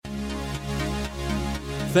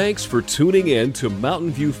Thanks for tuning in to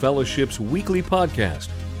Mountain View Fellowship's weekly podcast.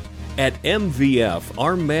 At MVF,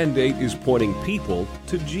 our mandate is pointing people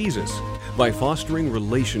to Jesus by fostering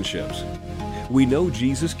relationships. We know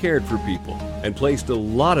Jesus cared for people and placed a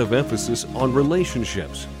lot of emphasis on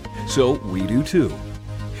relationships, so we do too.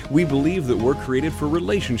 We believe that we're created for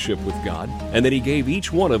relationship with God and that He gave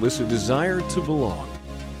each one of us a desire to belong.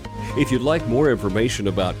 If you'd like more information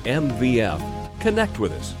about MVF, connect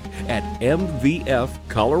with us at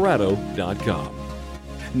mvfcolorado.com.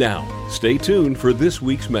 Now, stay tuned for this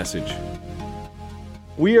week's message.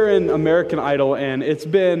 We are in American Idol, and it's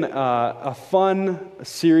been a fun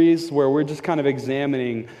series where we're just kind of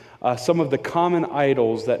examining some of the common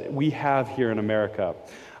idols that we have here in America.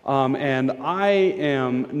 And I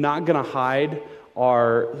am not going to hide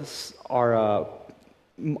our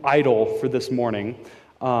idol for this morning.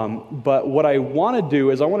 But what I want to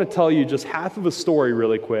do is I want to tell you just half of a story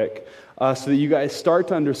really quick so that you guys start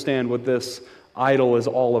to understand what this idol is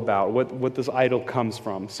all about, what this idol comes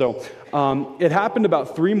from. So it happened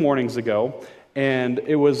about 3 mornings ago, and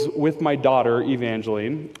it was with my daughter,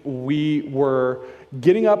 Evangeline. We were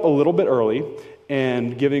getting up a little bit early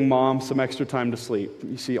and giving Mom some extra time to sleep.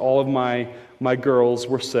 You see, all of my girls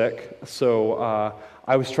were sick, so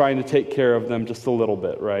I was trying to take care of them just a little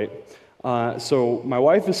bit, right? So my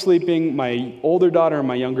wife is sleeping, my older daughter and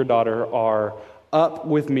my younger daughter are up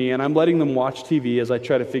with me, and I'm letting them watch TV as I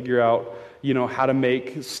try to figure out, how to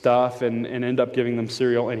make stuff and end up giving them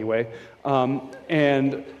cereal anyway.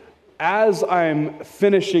 And as I'm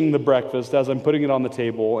finishing the breakfast, as I'm putting it on the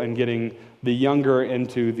table and getting the younger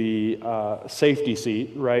into the safety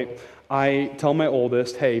seat, right, I tell my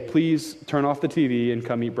oldest, hey, please turn off the TV and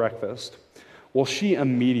come eat breakfast. Well, she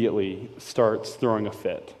immediately starts throwing a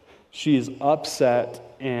fit. She's upset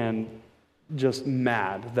and just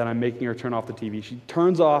mad that I'm making her turn off the TV. She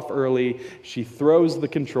turns off early, she throws the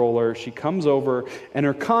controller, she comes over, and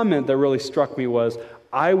her comment that really struck me was,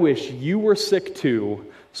 I wish you were sick too,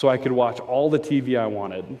 so I could watch all the TV I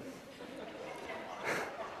wanted.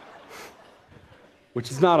 Which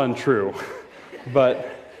is not untrue,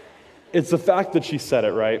 but it's the fact that she said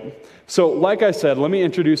it, right? So, like I said, let me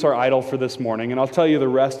introduce our idol for this morning, and I'll tell you the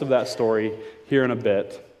rest of that story here in a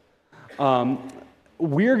bit.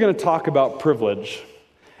 We're going to talk about privilege,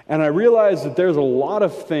 and I realize that there's a lot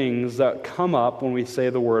of things that come up when we say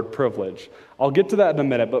the word privilege. I'll get to that in a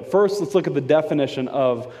minute, but first let's look at the definition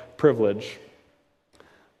of privilege.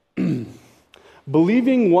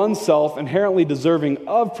 Believing oneself inherently deserving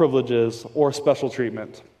of privileges or special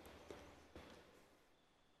treatment.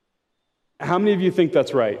 How many of you think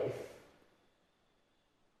that's right?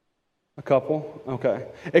 A couple? Okay.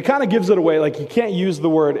 It kind of gives it away, like you can't use the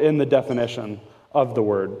word in the definition of the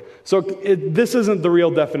word. So this isn't the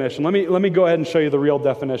real definition. Let me go ahead and show you the real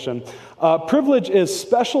definition. Privilege is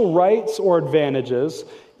special rights or advantages,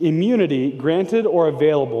 immunity granted or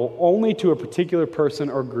available only to a particular person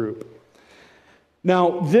or group.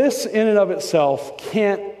 Now, this in and of itself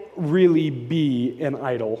can't really be an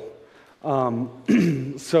idol. What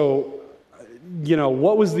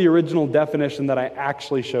was the original definition that I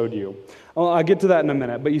actually showed you? I'll get to that in a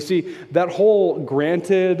minute. But you see, that whole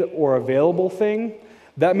granted or available thing,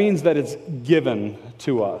 that means that it's given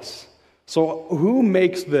to us. So who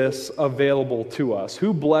makes this available to us?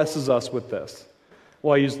 Who blesses us with this?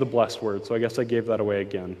 Well, I used the blessed word, so I guess I gave that away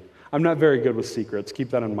again. I'm not very good with secrets.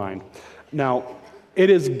 Keep that in mind. Now, it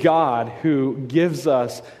is God who gives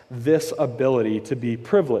us this ability to be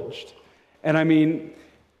privileged. And I mean,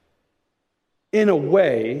 in a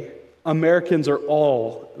way, Americans are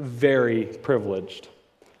all very privileged,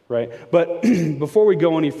 right? But before we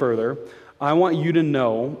go any further, I want you to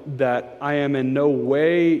know that I am in no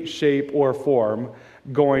way, shape, or form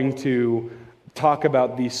going to talk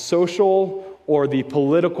about the social or the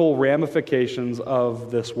political ramifications of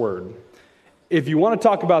this word. If you want to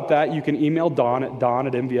talk about that, you can email Don at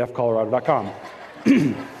mvfcolorado.com.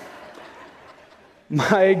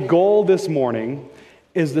 My goal this morning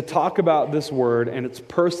is to talk about this word and its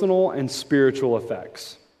personal and spiritual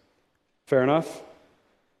effects. Fair enough?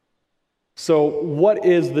 So what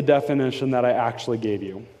is the definition that I actually gave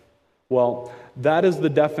you? Well, that is the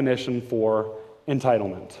definition for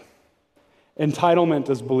entitlement. Entitlement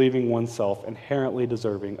is believing oneself inherently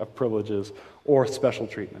deserving of privileges or special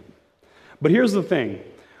treatment. But here's the thing.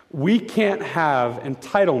 We can't have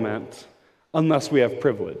entitlement unless we have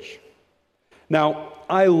privilege. Now,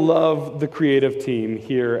 I love the creative team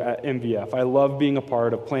here at MVF. I love being a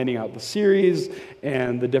part of planning out the series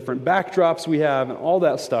and the different backdrops we have and all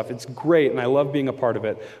that stuff. It's great, and I love being a part of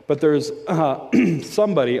it. But there's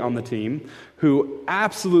somebody on the team who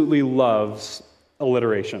absolutely loves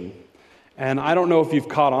alliteration. And I don't know if you've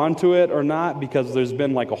caught on to it or not, because there's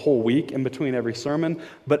been like a whole week in between every sermon,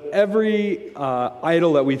 but every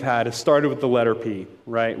idol that we've had has started with the letter P,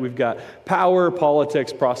 right? We've got power,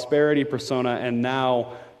 politics, prosperity, persona, and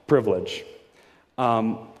now privilege.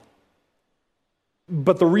 But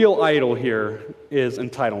the real idol here is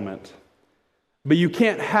entitlement. But you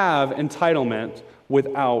can't have entitlement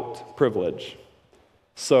without privilege.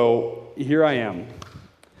 So here I am.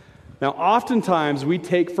 Now, oftentimes we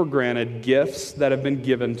take for granted gifts that have been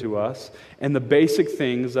given to us and the basic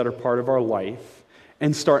things that are part of our life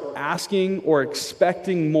and start asking or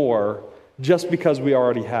expecting more just because we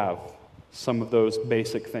already have some of those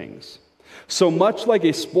basic things. So much like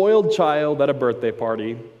a spoiled child at a birthday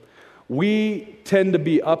party, we tend to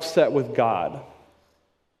be upset with God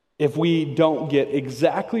if we don't get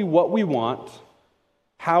exactly what we want,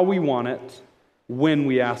 how we want it, when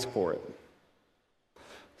we ask for it.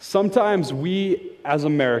 Sometimes we, as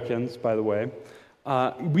Americans, by the way,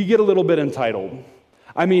 we get a little bit entitled.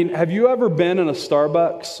 I mean, have you ever been in a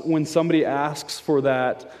Starbucks when somebody asks for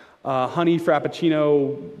that honey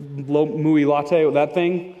frappuccino moui latte, that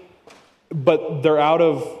thing, but they're out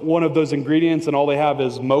of one of those ingredients and all they have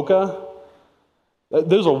is mocha?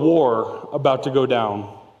 There's a war about to go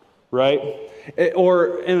down, right?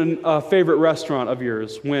 Or in a favorite restaurant of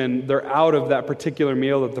yours, when they're out of that particular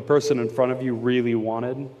meal that the person in front of you really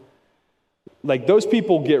wanted. Like, those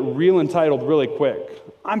people get real entitled really quick.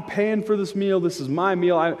 I'm paying for this meal. This is my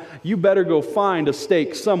meal. You better go find a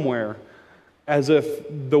steak somewhere, as if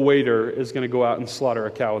the waiter is going to go out and slaughter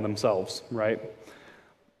a cow themselves, right?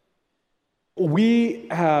 We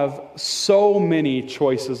have so many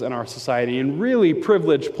choices in our society, and really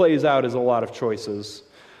privilege plays out as a lot of choices.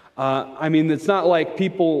 I mean, it's not like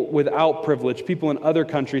people without privilege, people in other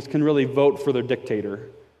countries can really vote for their dictator.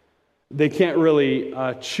 They can't really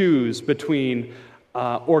choose between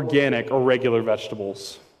organic or regular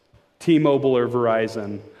vegetables, T-Mobile or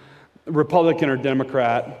Verizon, Republican or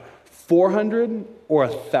Democrat, 400 or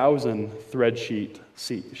 1,000 thread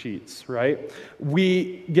sheets, right?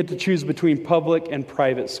 We get to choose between public and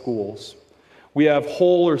private schools. We have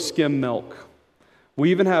whole or skim milk.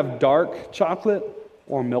 We even have dark chocolate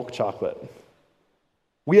or milk chocolate.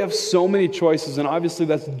 We have so many choices, and obviously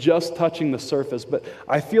that's just touching the surface, but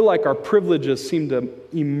I feel like our privileges seem to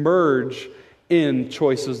emerge in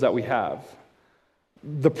choices that we have.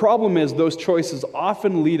 The problem is those choices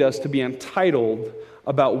often lead us to be entitled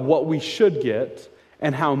about what we should get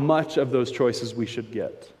and how much of those choices we should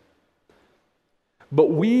get. But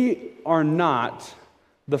we are not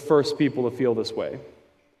the first people to feel this way,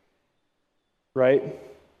 right?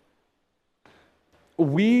 I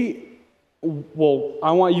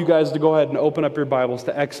want you guys to go ahead and open up your Bibles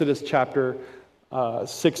to Exodus chapter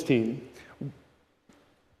 16.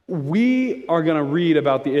 We are going to read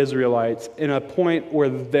about the Israelites in a point where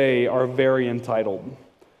they are very entitled.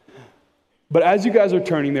 But as you guys are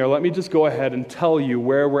turning there, let me just go ahead and tell you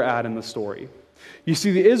where we're at in the story. You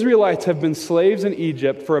see, the Israelites have been slaves in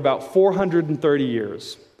Egypt for about 430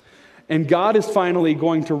 years. And God is finally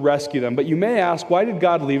going to rescue them. But you may ask, why did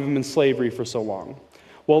God leave them in slavery for so long?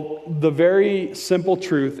 Well, the very simple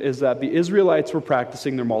truth is that the Israelites were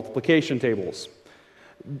practicing their multiplication tables.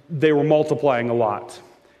 They were multiplying a lot.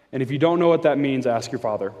 And if you don't know what that means, ask your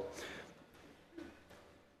father.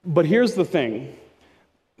 But here's the thing.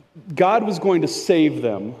 God was going to save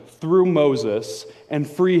them through Moses and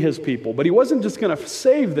free his people. But he wasn't just going to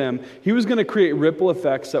save them. He was going to create ripple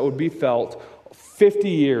effects that would be felt 50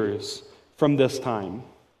 years from this time.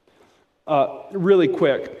 Really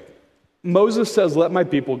quick. Moses says, "Let my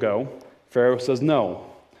people go." Pharaoh says, "No."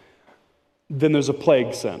 Then there's a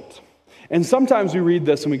plague sent. And sometimes we read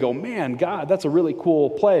this and we go, man, God, that's a really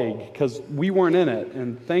cool plague because we weren't in it.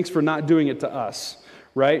 And thanks for not doing it to us,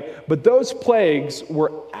 right? But those plagues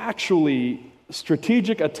were actually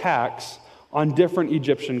strategic attacks on different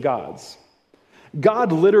Egyptian gods.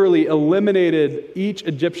 God literally eliminated each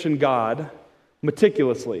Egyptian god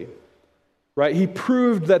meticulously. Right? He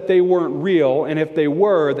proved that they weren't real, and if they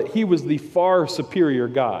were, that he was the far superior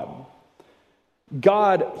God.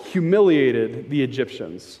 God humiliated the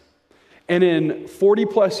Egyptians. And in 40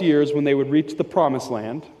 plus years, when they would reach the promised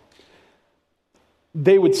land,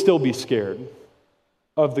 they would still be scared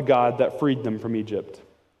of the God that freed them from Egypt.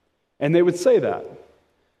 And they would say that.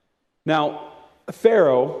 Now,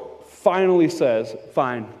 Pharaoh finally says,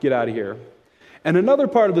 "Fine, get out of here." And another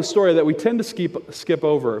part of the story that we tend to skip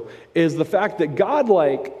over is the fact that God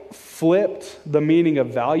flipped the meaning of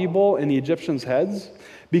valuable in the Egyptians' heads,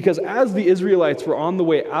 because as the Israelites were on the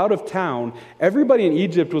way out of town, everybody in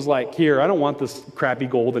Egypt was like, "Here, I don't want this crappy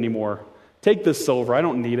gold anymore. Take this silver. I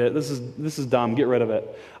don't need it. This is dumb. Get rid of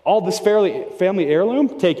it. All this family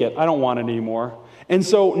heirloom, take it. I don't want it anymore. And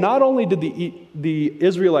so not only did the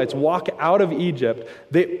Israelites walk out of Egypt,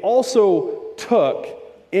 they also took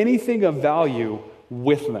anything of value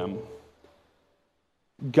with them.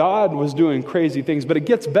 God was doing crazy things, but it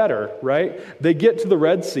gets better, right? They get to the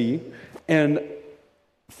Red Sea, and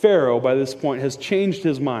Pharaoh, by this point, has changed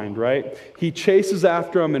his mind, right? He chases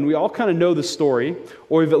after him, and we all kind of know the story,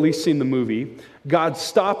 or we've at least seen the movie. God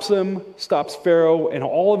stops him, stops Pharaoh and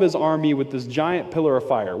all of his army with this giant pillar of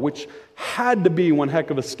fire, which had to be one heck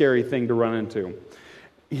of a scary thing to run into.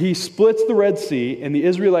 He splits the Red Sea, and the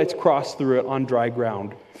Israelites cross through it on dry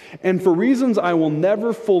ground. And for reasons I will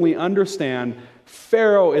never fully understand,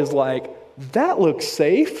 Pharaoh is like, that looks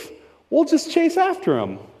safe. We'll just chase after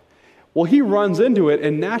him. Well, he runs into it,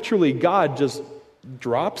 and naturally God just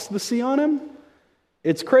drops the sea on him.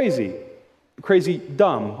 It's crazy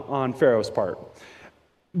dumb on Pharaoh's part.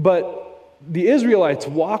 But the Israelites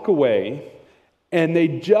walk away, and they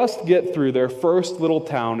just get through their first little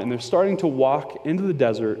town, and they're starting to walk into the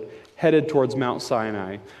desert, headed towards Mount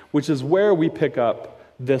Sinai, which is where we pick up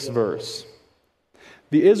this verse.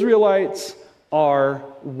 The Israelites are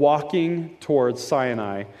walking towards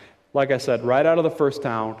Sinai, like I said, right out of the first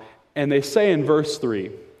town, and they say in verse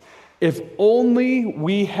 3, if only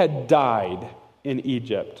we had died in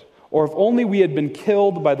Egypt, or if only we had been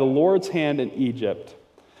killed by the Lord's hand in Egypt.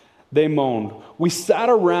 They moaned, we sat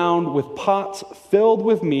around with pots filled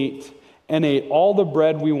with meat and ate all the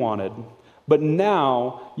bread we wanted. But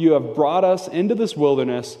now you have brought us into this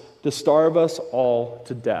wilderness to starve us all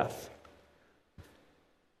to death.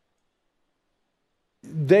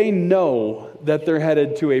 They know that they're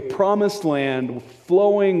headed to a promised land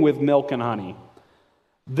flowing with milk and honey.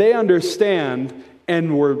 They understand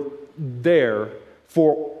and were there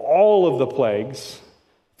for all of the plagues,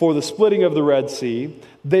 for the splitting of the Red Sea.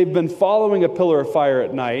 They've been following a pillar of fire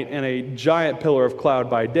at night and a giant pillar of cloud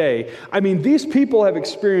by day. I mean, these people have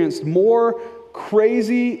experienced more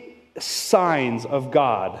crazy signs of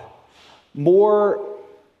God, more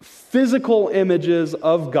physical images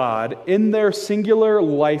of God in their singular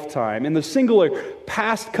lifetime, in the singular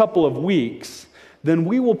past couple of weeks, than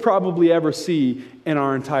we will probably ever see in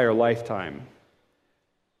our entire lifetime.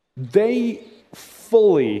 They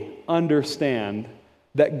fully understand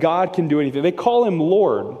that God can do anything. They call him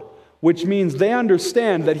Lord, which means they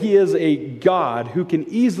understand that he is a God who can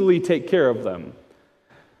easily take care of them.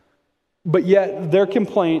 But yet their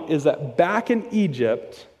complaint is that back in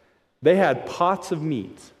Egypt, they had pots of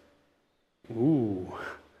meat. Ooh.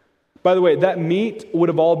 By the way, that meat would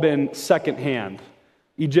have all been secondhand.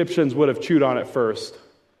 Egyptians would have chewed on it first,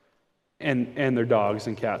 and their dogs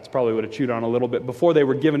and cats probably would have chewed on a little bit before they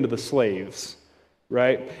were given to the slaves,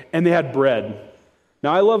 right? And they had bread.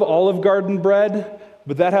 Now, I love Olive Garden bread,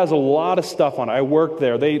 but that has a lot of stuff on it. I worked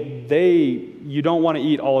there. You don't want to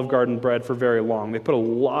eat Olive Garden bread for very long. They put a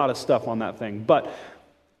lot of stuff on that thing. But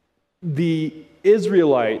the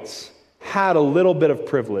Israelites had a little bit of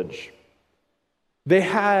privilege. They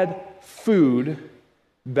had food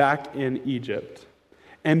back in Egypt.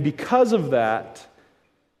 And because of that,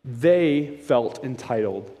 they felt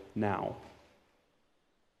entitled now.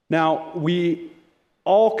 Now, we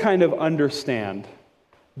all kind of understand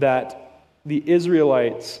that the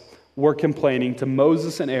Israelites were complaining to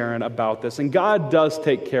Moses and Aaron about this, and God does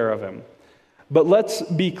take care of him. But let's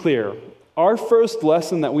be clear. Our first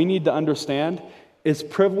lesson that we need to understand is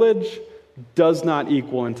privilege does not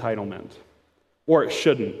equal entitlement. Or it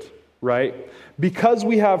shouldn't, right? Because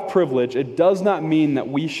we have privilege, it does not mean that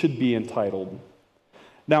we should be entitled.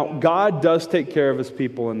 Now, God does take care of his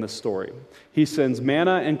people in this story. He sends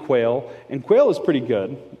manna and quail is pretty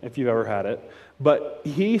good, if you've ever had it, but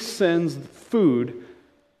he sends food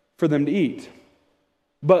for them to eat.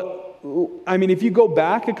 But, I mean, if you go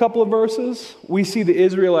back a couple of verses, we see the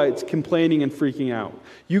Israelites complaining and freaking out.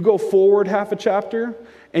 You go forward half a chapter,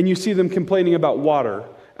 and you see them complaining about water,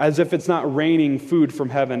 as if it's not raining food from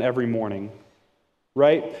heaven every morning,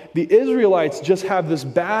 right? The Israelites just have this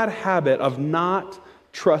bad habit of not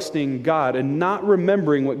trusting God and not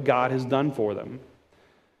remembering what God has done for them.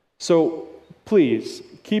 So please,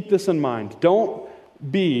 keep this in mind. Don't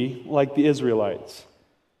be like the Israelites.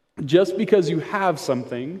 Just because you have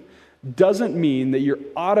something doesn't mean that you're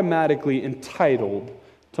automatically entitled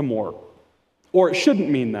to more. Or it shouldn't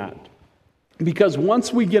mean that. Because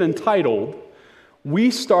once we get entitled,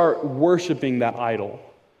 we start worshiping that idol.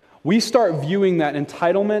 We start viewing that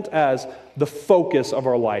entitlement as the focus of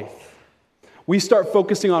our life. We start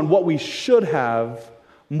focusing on what we should have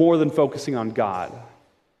more than focusing on God.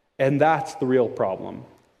 And that's the real problem.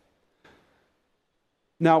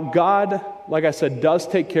 Now, God, like I said, does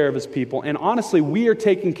take care of his people, and honestly, we are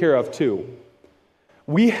taken care of too.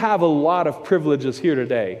 We have a lot of privileges here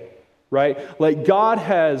today, right? Like, God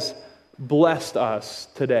has blessed us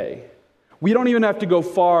today. We don't even have to go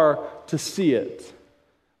far to see it.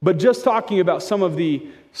 But just talking about some of the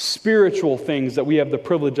spiritual things that we have the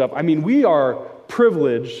privilege of, I mean, we are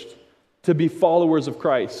privileged to be followers of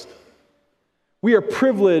Christ. We are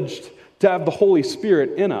privileged to have the Holy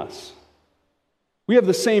Spirit in us. We have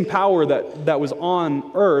the same power that was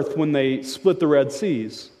on earth when they split the Red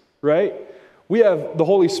Seas, right? We have the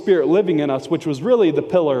Holy Spirit living in us, which was really the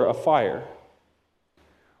pillar of fire.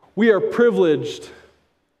 We are privileged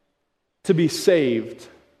to be saved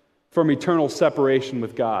from eternal separation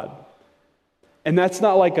with God. And that's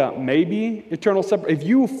not like a maybe eternal separation. If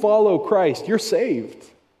you follow Christ, you're saved.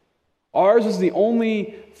 Ours is the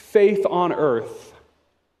only faith on earth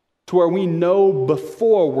to where we know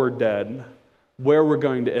before we're dead where we're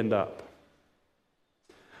going to end up.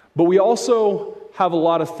 But we also have a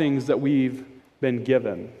lot of things that we've been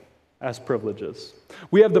given as privileges.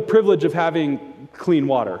 We have the privilege of having clean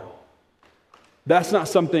water. That's not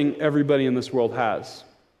something everybody in this world has,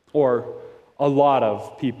 or a lot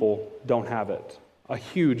of people don't have it. A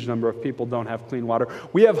huge number of people don't have clean water.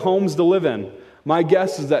 We have homes to live in. My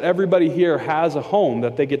guess is that everybody here has a home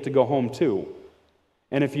that they get to go home to.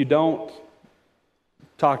 And if you don't,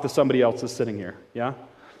 talk to somebody else that's sitting here, yeah?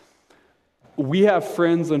 We have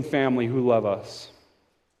friends and family who love us.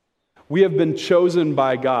 We have been chosen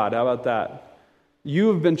by God. How about that? You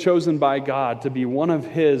have been chosen by God to be one of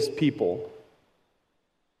his people.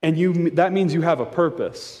 And that means you have a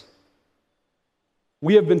purpose.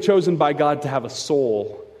 We have been chosen by God to have a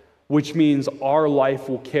soul, which means our life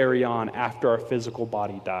will carry on after our physical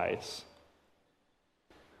body dies.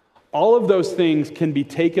 All of those things can be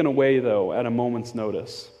taken away, though, at a moment's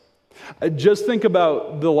notice. Just think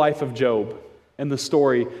about the life of Job and the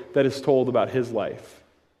story that is told about his life.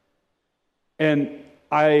 And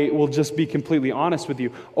I will just be completely honest with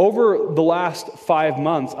you. Over the last 5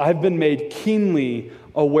 months, I've been made keenly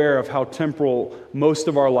aware of how temporal most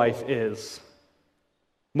of our life is.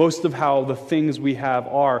 Most of how the things we have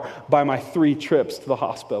are by my 3 trips to the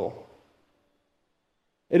hospital.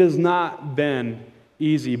 It has not been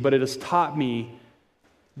easy, but it has taught me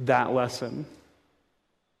that lesson.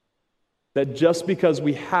 That just because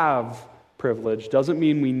we have privilege doesn't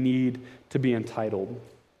mean we need to be entitled.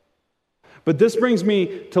 But this brings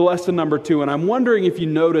me to lesson number 2, and I'm wondering if you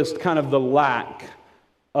noticed kind of the lack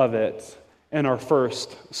of it in our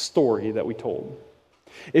first story that we told.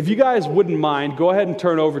 If you guys wouldn't mind, go ahead and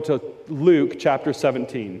turn over to Luke chapter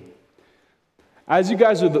 17. As you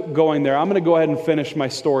guys are going there, I'm going to go ahead and finish my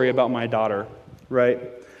story about my daughter, right?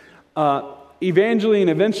 Evangeline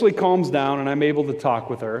eventually calms down, and I'm able to talk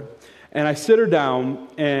with her. And I sit her down,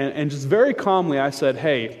 and just very calmly I said,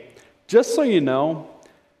 hey, just so you know,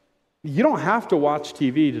 you don't have to watch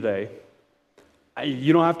TV today.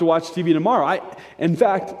 You don't have to watch TV tomorrow. In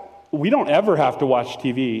fact, we don't ever have to watch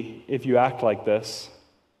TV if you act like this.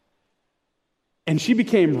 And she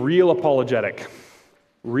became real apologetic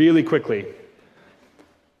really quickly.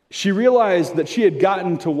 She realized that she had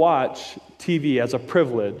gotten to watch TV as a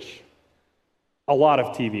privilege, a lot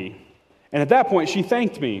of TV. And at that point, she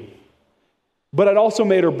thanked me. But I'd also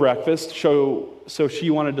made her breakfast, so she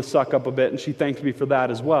wanted to suck up a bit, and she thanked me for that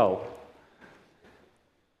as well.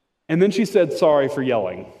 And then she said sorry for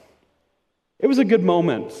yelling. It was a good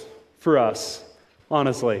moment for us,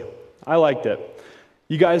 honestly. I liked it.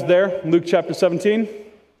 You guys there? Luke chapter 17?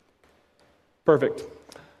 Perfect.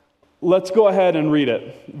 Let's go ahead and read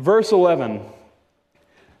it. Verse 11.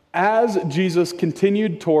 As Jesus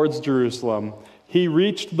continued towards Jerusalem, he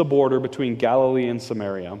reached the border between Galilee and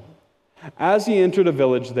Samaria. As he entered a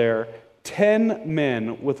village there, 10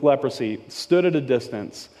 men with leprosy stood at a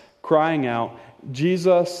distance, crying out,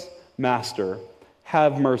 Jesus, Master,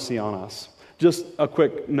 have mercy on us. Just a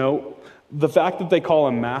quick note, the fact that they call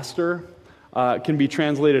him Master can be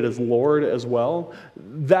translated as Lord as well.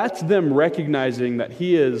 That's them recognizing that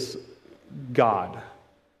he is God,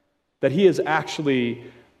 that he is actually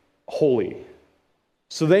holy.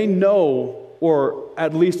 So they know, or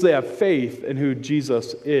at least they have faith in who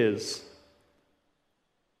Jesus is.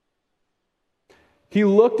 He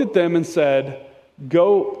looked at them and said,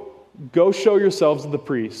 Go show yourselves to the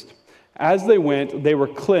priest. As they went, they were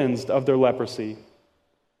cleansed of their leprosy.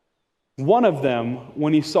 One of them,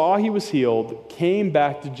 when he saw he was healed, came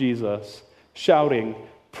back to Jesus, shouting,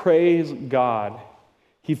 Praise God.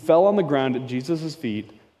 He fell on the ground at Jesus'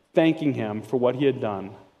 feet, thanking him for what he had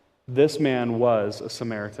done. This man was a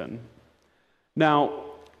Samaritan. Now,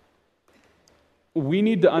 we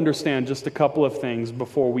need to understand just a couple of things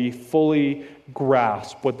before we fully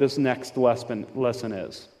grasp what this next lesson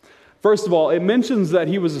is. First of all, it mentions that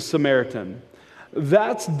he was a Samaritan.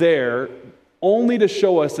 That's there only to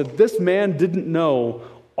show us that this man didn't know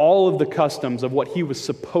all of the customs of what he was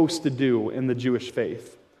supposed to do in the Jewish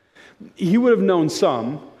faith. He would have known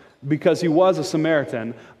some because he was a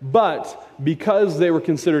Samaritan, but because they were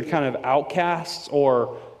considered kind of outcasts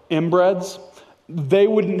or inbreds, they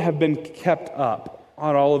wouldn't have been kept up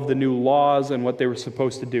on all of the new laws and what they were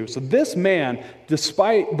supposed to do. So this man,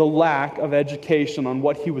 despite the lack of education on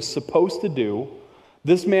what he was supposed to do,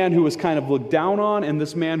 this man who was kind of looked down on and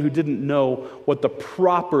this man who didn't know what the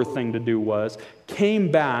proper thing to do was,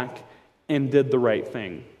 came back and did the right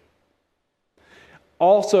thing.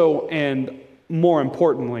 Also, and more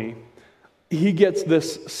importantly, he gets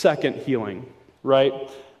this second healing, right?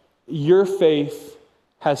 Your faith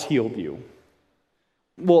has healed you.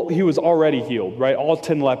 Well, he was already healed, right? All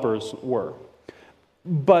 10 lepers were.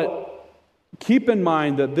 But keep in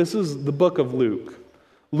mind that this is the book of Luke.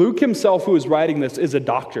 Luke himself, who is writing this, is a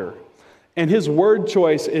doctor, and his word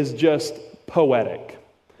choice is just poetic.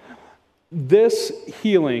 This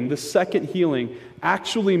healing, the second healing,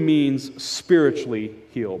 actually means spiritually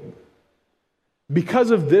healed.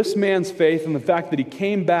 Because of this man's faith and the fact that he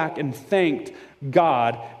came back and thanked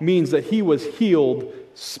God means that he was healed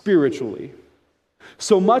spiritually.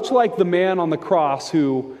 So much like the man on the cross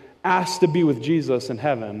who asked to be with Jesus in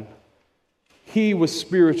heaven, he was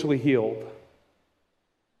spiritually healed.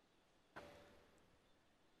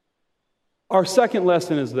 Our second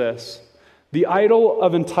lesson is this: the idol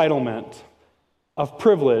of entitlement, of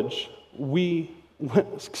privilege, when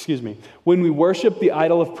we worship the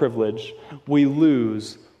idol of privilege, we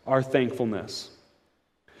lose our thankfulness.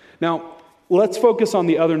 Now, let's focus on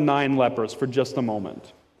the other 9 lepers for just a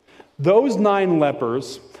moment. Those 9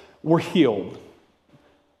 lepers were healed.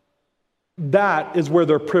 That is where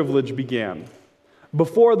their privilege began.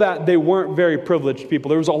 Before that, they weren't very privileged people.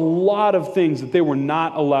 There was a lot of things that they were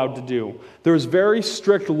not allowed to do. There was very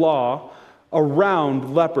strict law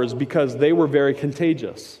around lepers because they were very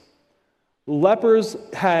contagious. Lepers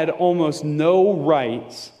had almost no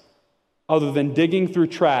rights other than digging through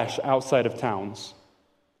trash outside of towns.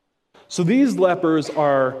 So these lepers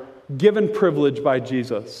are given privilege by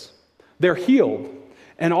Jesus. They're healed.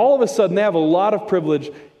 And all of a sudden, they have a lot of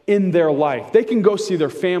privilege in their life. They can go see their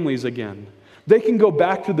families again. They can go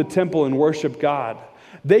back to the temple and worship God.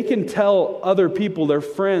 They can tell other people, their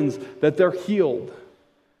friends, that they're healed.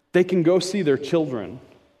 They can go see their children,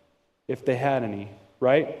 if they had any,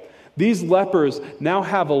 right? These lepers now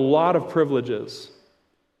have a lot of privileges.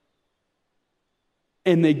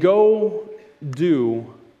 And they go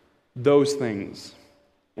do those things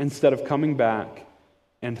instead of coming back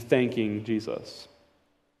and thanking Jesus.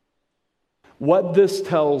 What this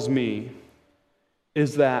tells me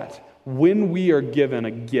is that when we are given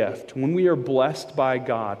a gift, when we are blessed by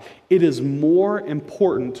God, it is more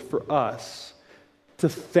important for us to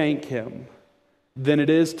thank Him than it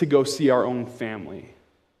is to go see our own family,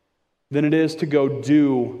 than it is to go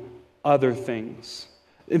do other things.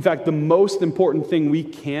 In fact, the most important thing we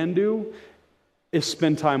can do is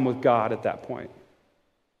spend time with God at that point.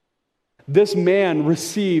 This man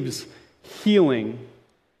receives healing.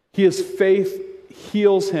 His faith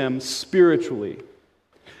heals him spiritually.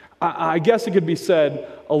 I guess it could be said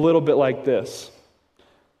a little bit like this.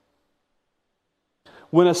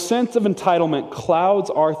 When a sense of entitlement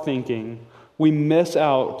clouds our thinking, we miss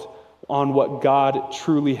out on what God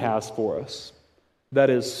truly has for us.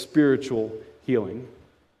 That is spiritual healing.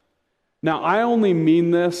 Now, I only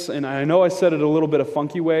mean this, and I know I said it a little bit of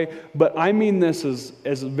funky way, but I mean this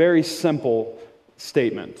as a very simple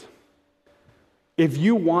statement. If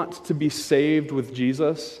you want to be saved with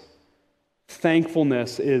Jesus,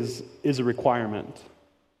 thankfulness is a requirement.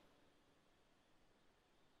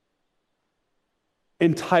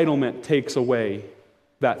 Entitlement takes away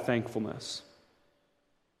that thankfulness.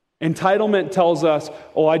 Entitlement tells us,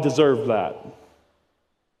 oh, I deserve that.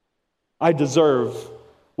 I deserve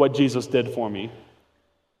what Jesus did for me.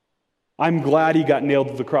 I'm glad He got nailed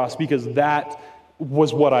to the cross because that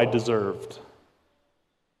was what I deserved.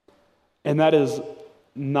 And that is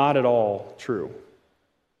not at all true.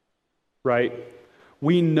 Right?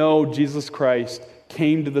 We know Jesus Christ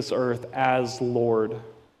came to this earth as Lord.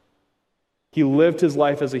 He lived His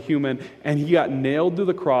life as a human, and He got nailed to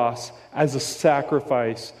the cross as a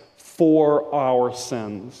sacrifice for our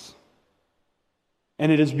sins.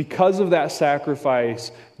 And it is because of that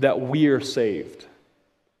sacrifice that we are saved.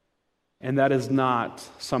 And that is not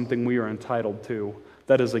something we are entitled to.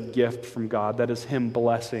 That is a gift from God. That is Him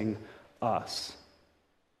blessing us.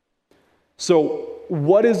 So,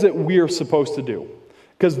 what is it we are supposed to do?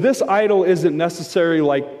 Because this idol isn't necessarily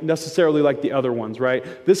like the other ones,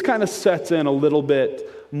 right? This kind of sets in a little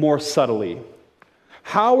bit more subtly.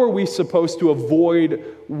 How are we supposed to avoid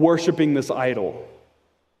worshiping this idol?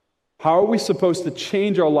 How are we supposed to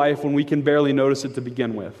change our life when we can barely notice it to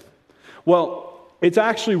begin with? Well, it's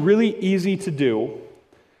actually really easy to do,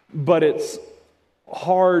 but it's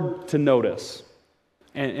hard to notice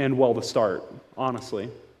and well to start, honestly.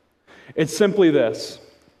 It's simply this: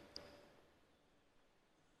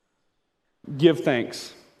 give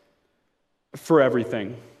thanks for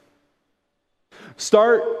everything.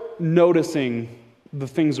 Start noticing the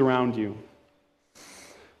things around you.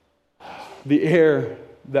 The air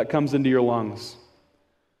that comes into your lungs,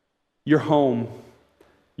 your home,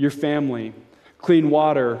 your family, clean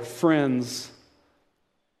water, friends,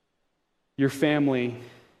 your family.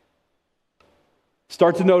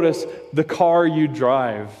 Start to notice the car you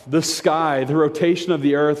drive, the sky, the rotation of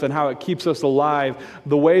the earth and how it keeps us alive,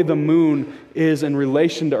 the way the moon is in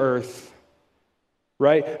relation to earth,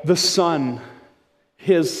 right? The sun,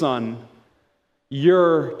 his son,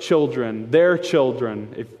 your children, their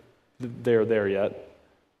children, if they're there yet.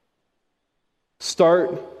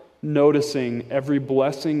 Start noticing every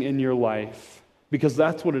blessing in your life, because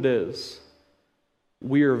that's what it is.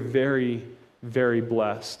 We are very, very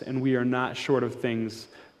blessed, and we are not short of things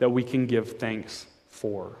that we can give thanks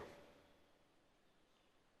for.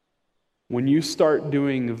 When you start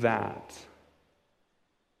doing that,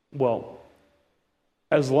 well,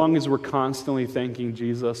 as long as we're constantly thanking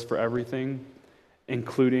Jesus for everything,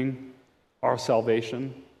 including our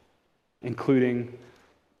salvation, including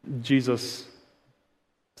Jesus'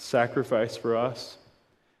 sacrifice for us,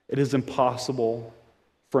 it is impossible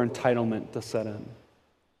for entitlement to set in.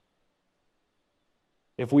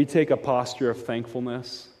 If we take a posture of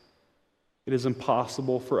thankfulness, it is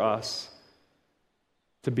impossible for us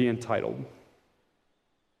to be entitled.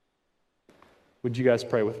 Would you guys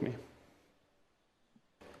pray with me?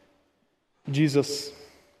 Jesus,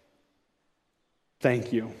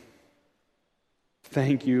 thank you.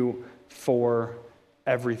 Thank you for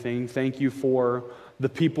everything. Thank you for the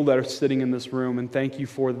people that are sitting in this room, and thank you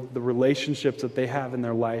for the relationships that they have in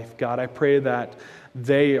their life. God, I pray that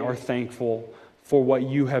they are thankful for what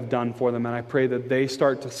you have done for them, and I pray that they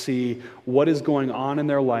start to see what is going on in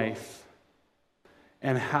their life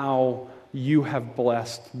and how you have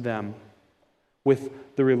blessed them with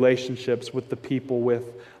the relationships, with the people, with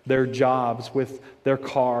their jobs, with their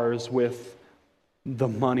cars, with the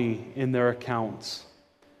money in their accounts.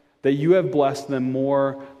 That you have blessed them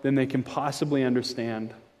more than they can possibly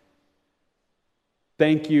understand.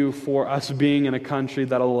 Thank you for us being in a country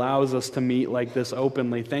that allows us to meet like this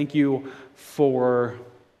openly. Thank you for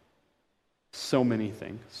so many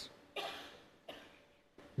things.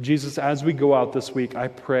 Jesus, as we go out this week, I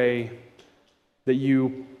pray that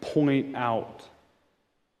you point out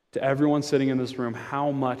to everyone sitting in this room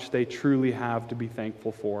how much they truly have to be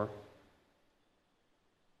thankful for.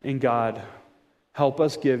 And God, help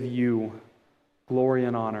us give you glory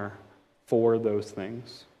and honor for those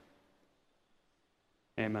things.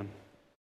 Amen.